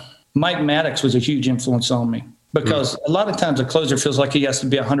 Mike Maddox was a huge influence on me. Because a lot of times a closer feels like he has to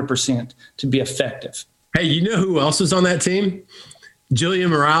be 100% to be effective. Hey, you know who else was on that team? Julian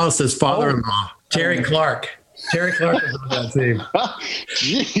Morales' father-in-law, Terry Clark. Terry Clark was on that team.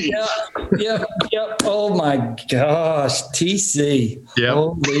 Yep. Oh, my gosh. TC. Yep.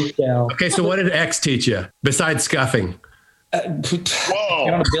 Holy cow. Okay, so what did X teach you besides scuffing?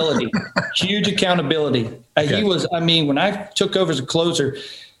 Accountability. Huge accountability. Okay. He was, when I took over as a closer,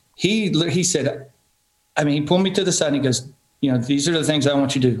 he said, he pulled me to the side and he goes, these are the things I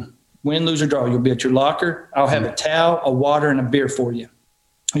want you to do. Win, lose, or draw. You'll be at your locker. I'll have a towel, a water, and a beer for you.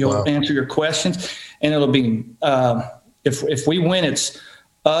 You'll answer your questions, and it'll be if we win, it's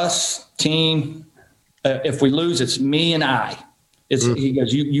us, team. If we lose, it's me and I. He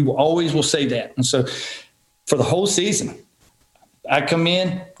goes, you always will say that. And so for the whole season, I come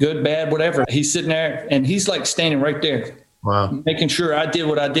in, good, bad, whatever. He's sitting there, and he's like standing right there, making sure I did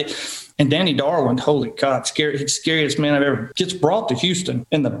what I did. And Danny Darwin, holy God, scariest man I've ever, gets brought to Houston.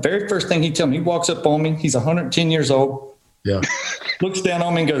 And the very first thing he tells me, he walks up on me. He's 110 years old. Yeah. Looks down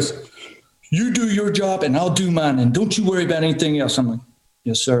on me and goes, you do your job and I'll do mine. And don't you worry about anything else. I'm like,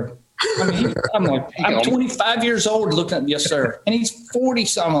 yes, sir. I'm 25 years old looking at, yes, sir. And he's 40.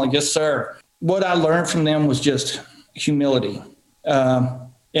 So I'm like, yes, sir. What I learned from them was just humility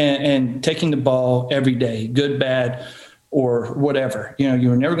and taking the ball every day, good, bad, or whatever. You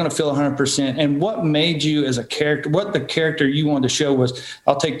were never going to feel 100%. And what made you as a character, what the character you wanted to show was,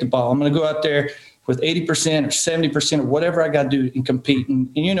 I'll take the ball. I'm going to go out there with 80% or 70% or whatever I got to do and compete.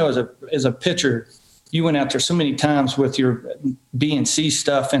 And as a pitcher, you went out there so many times with your B and C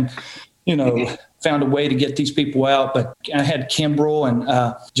stuff and, found a way to get these people out. But I had Kimbrel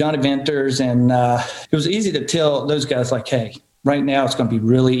and Johnny Venters, and it was easy to tell those guys like, hey, right now it's going to be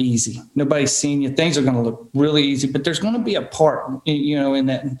really easy. Nobody's seen you. Things are going to look really easy, but there's going to be a part, in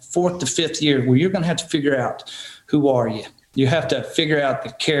that fourth to fifth year where you're going to have to figure out who are you. You have to figure out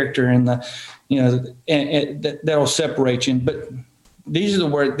the character and that'll separate you. But these are the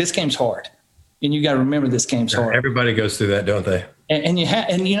words. This game's hard. And you got to remember this game's hard. Everybody goes through that, don't they? And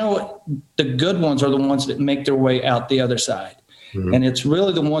you know what? The good ones are the ones that make their way out the other side. Mm-hmm. And it's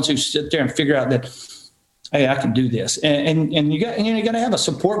really the ones who sit there and figure out that, hey, I can do this. And you got to have a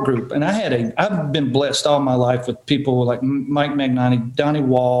support group. And I've been blessed all my life with people like Mike Magnani, Donnie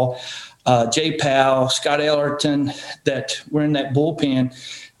Wall, Jay Powell, Scott Ellerton, that were in that bullpen,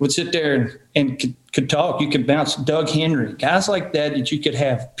 would sit there and could talk. You could bounce Doug Henry, guys like that you could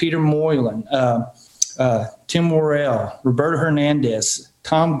have, Peter Moylan, Tim Worrell, Roberto Hernandez,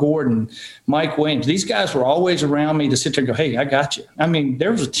 Tom Gordon, Mike Williams. These guys were always around me to sit there and go, hey, I got you. I mean,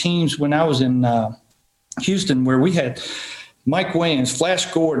 there was teams when I was in Houston where we had Mike Williams,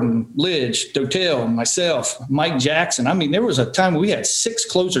 Flash Gordon, Lidge, Dotel, myself, Mike Jackson. I mean, there was a time we had 6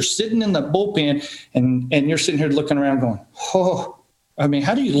 closers sitting in the bullpen, and you're sitting here looking around going, oh, I mean,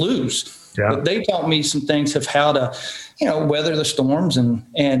 how do you lose? Yeah. But they taught me some things of how to, weather the storms and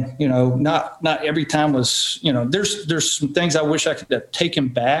not every time was, there's some things I wish I could have taken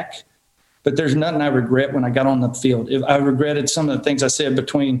back, but there's nothing I regret when I got on the field. I regretted some of the things I said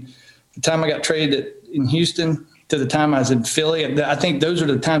between the time I got traded in Houston to the time I was in Philly. I think those are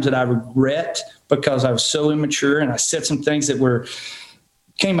the times that I regret because I was so immature and I said some things that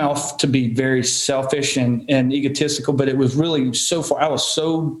came off to be very selfish and egotistical, but it was really so far. I was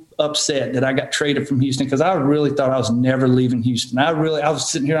so upset that I got traded from Houston because I really thought I was never leaving Houston. I was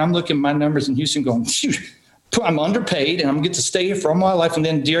sitting here, I'm looking at my numbers in Houston going, shoot, I'm underpaid and I'm going to get to stay here for all my life. And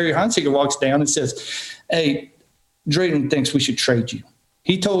then Dario Hunsaker walks down and says, hey, Drayton thinks we should trade you.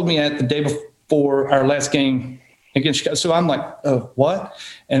 He told me at the day before our last game against Chicago. So I'm like, oh, what?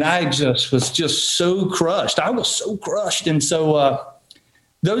 And I just was so crushed. I was so crushed. And so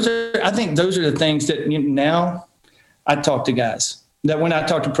I think those are the things that now I talk to guys. That when I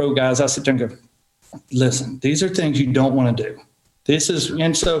talk to pro guys, I sit there and go, listen, these are things you don't want to do.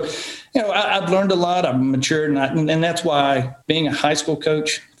 And so, I've learned a lot. I've matured, and that's why being a high school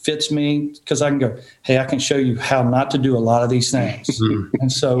coach fits me, because I can go, hey, I can show you how not to do a lot of these things.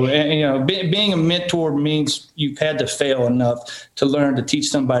 And so, being a mentor means you've had to fail enough to learn to teach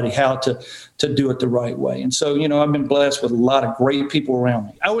somebody how to do it the right way. And so, I've been blessed with a lot of great people around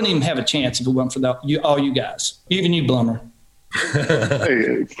me. I wouldn't even have a chance if it wasn't for all you guys, even you, Blummer.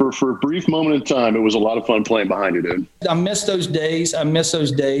 Hey, for a brief moment in time, it was a lot of fun playing behind you, dude. I miss those days. And,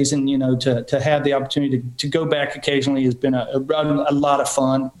 to have the opportunity to go back occasionally has been a lot of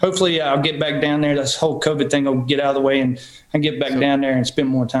fun. Hopefully I'll get back down there. This whole COVID thing will get out of the way and I get back down there and spend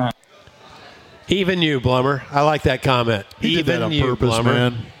more time. Even you, Blummer. I like that comment. He did that on purpose, Blummer.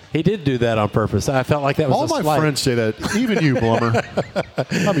 Man. He did do that on purpose. I felt like that was all my friends say that. Even you, Blummer.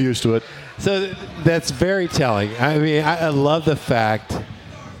 I'm used to it. So that's very telling. I mean, I love the fact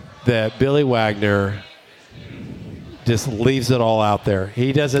that Billy Wagner just leaves it all out there.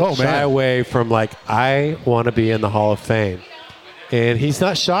 He doesn't shy away from I want to be in the Hall of Fame. And he's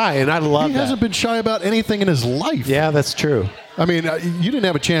not shy, and I love that. He hasn't been shy about anything in his life. Yeah, that's true. I mean, you didn't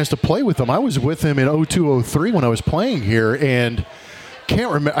have a chance to play with him. I was with him in 02-03 when I was playing here, and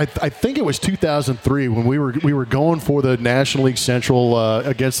can't remember. I think it was 2003 when we were going for the National League Central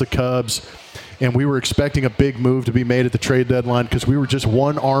against the Cubs, and we were expecting a big move to be made at the trade deadline because we were just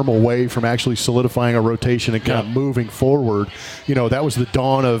one arm away from actually solidifying a rotation and kind of moving forward. That was the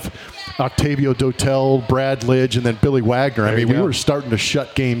dawn of Octavio Dotel, Brad Lidge, and then Billy Wagner. I mean, we were starting to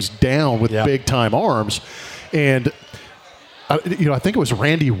shut games down with big-time arms. And, I think it was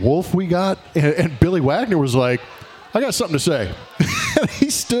Randy Wolf we got, and Billy Wagner was like, I got something to say. He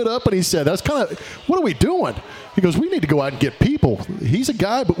stood up and he said, that's kind of, what are we doing? He goes, we need to go out and get people. He's a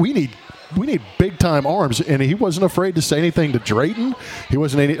guy, but we need big-time arms. And he wasn't afraid to say anything to Drayton. He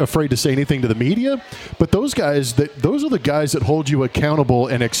wasn't afraid to say anything to the media. But those are the guys that hold you accountable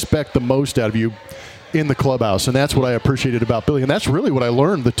and expect the most out of you in the clubhouse. And that's what I appreciated about Billy. And that's really what I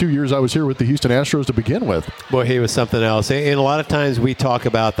learned the 2 years I was here with the Houston Astros to begin with. Boy, he was something else. And a lot of times we talk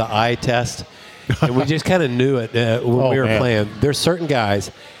about the eye test, and we just kind of knew it when we were playing. There's certain guys,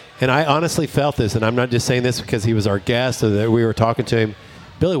 and I honestly felt this, and I'm not just saying this because he was our guest or that we were talking to him.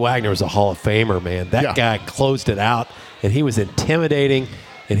 Billy Wagner was a Hall of Famer, man. That guy closed it out, and he was intimidating,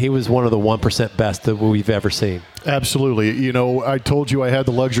 and he was one of the 1% best that we've ever seen. Absolutely. I told you I had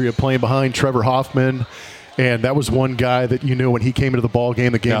the luxury of playing behind Trevor Hoffman, and that was one guy that when he came into the ball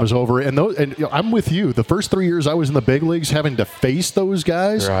game, the game was over. And I'm with you. The first 3 years I was in the big leagues, having to face those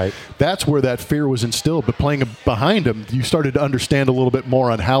guys, that's where that fear was instilled. But playing behind them, you started to understand a little bit more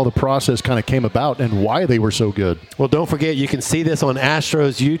on how the process kind of came about and why they were so good. Well, don't forget, you can see this on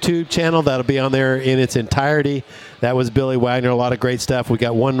Astros YouTube channel. That'll be on there in its entirety. That was Billy Wagner. A lot of great stuff. We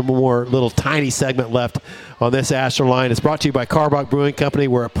got one more little tiny segment left on this Astro Line. It's brought to you by Karbach Brewing Company.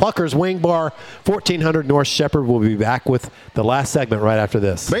 We're at Plucker's Wing Bar, 1400 North Shepherd. We'll be back with the last segment right after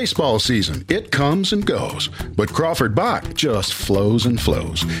this. Baseball season, it comes and goes, but Crawford Bach just flows and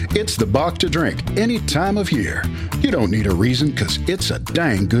flows. It's the Bach to drink any time of year. You don't need a reason because it's a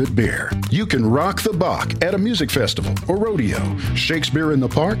dang good beer. You can rock the Bach at a music festival or rodeo, Shakespeare in the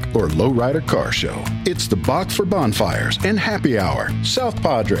Park, or lowrider car show. It's the Bach for bonfires and happy hour, South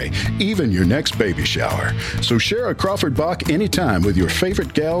Padre, even your next baby shower. So share a Crawford Bach anytime with your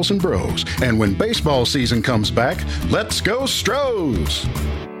favorite gals and bros. And when baseball season comes back, let's go Stros!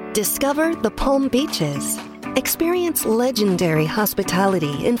 Discover the Palm Beaches. Experience legendary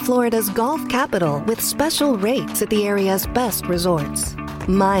hospitality in Florida's Gulf capital with special rates at the area's best resorts.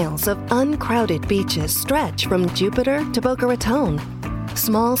 Miles of uncrowded beaches stretch from Jupiter to Boca Raton.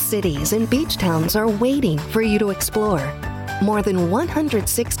 Small cities and beach towns are waiting for you to explore. More than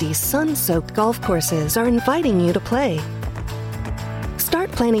 160 sun-soaked golf courses are inviting you to play.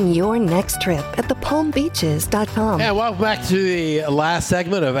 Start planning your next trip at thepalmbeaches.com. Yeah, welcome back to the last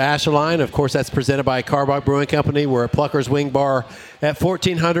segment of Astro Line. Of course, that's presented by Karbach Brewing Company. We're at Plucker's Wing Bar at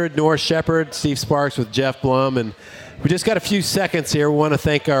 1400 North Shepherd. Steve Sparks with Jeff Blum. And we just got a few seconds here. We want to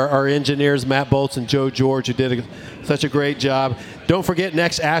thank our engineers, Matt Bolts and Joe George, who did such a great job. Don't forget,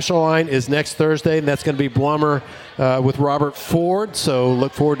 next Astro Line is next Thursday, and that's going to be Blummer with Robert Ford. So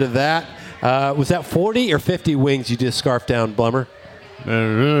look forward to that. Was that 40 or 50 wings you just scarfed down, Blummer?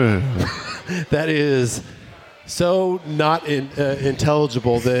 That is so not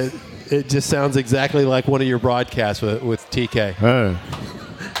intelligible that it just sounds exactly like one of your broadcasts with TK.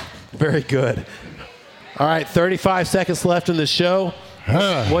 Very good. All right, 35 seconds left in the show.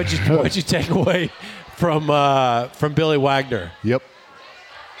 What'd you take away from Billy Wagner? Yep.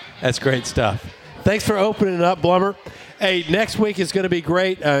 That's great stuff. Thanks for opening up, Blummer. Hey, next week is going to be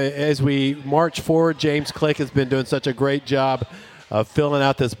great as we march forward. James Click has been doing such a great job of filling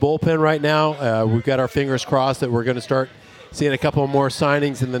out this bullpen right now. We've got our fingers crossed that we're going to start seeing a couple more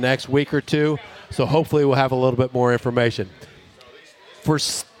signings in the next week or two. So hopefully we'll have a little bit more information.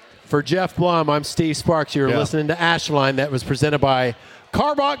 For Jeff Blum, I'm Steve Sparks. You're listening to Astro Line. That was presented by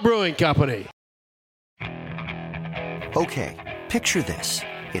Karbach Brewing Company. Okay, picture this.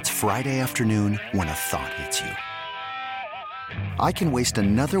 It's Friday afternoon when a thought hits you. I can waste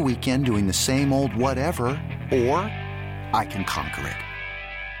another weekend doing the same old whatever, or I can conquer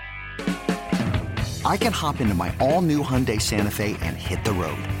it. I can hop into my all-new Hyundai Santa Fe and hit the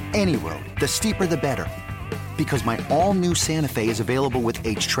road. Any road. The steeper, the better. Because my all-new Santa Fe is available with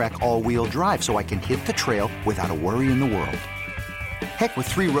H-Track all-wheel drive, so I can hit the trail without a worry in the world. Heck, with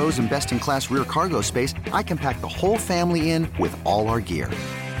 3 rows and best-in-class rear cargo space, I can pack the whole family in with all our gear.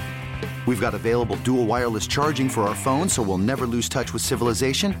 We've got available dual wireless charging for our phones, so we'll never lose touch with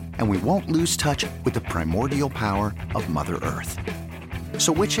civilization, and we won't lose touch with the primordial power of Mother Earth.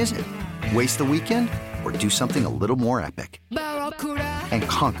 So which is it? Waste the weekend or do something a little more epic? And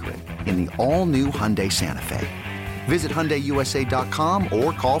conquer it in the all-new Hyundai Santa Fe. Visit HyundaiUSA.com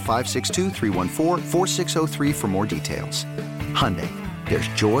or call 562-314-4603 for more details. Hyundai, there's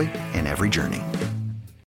joy in every journey.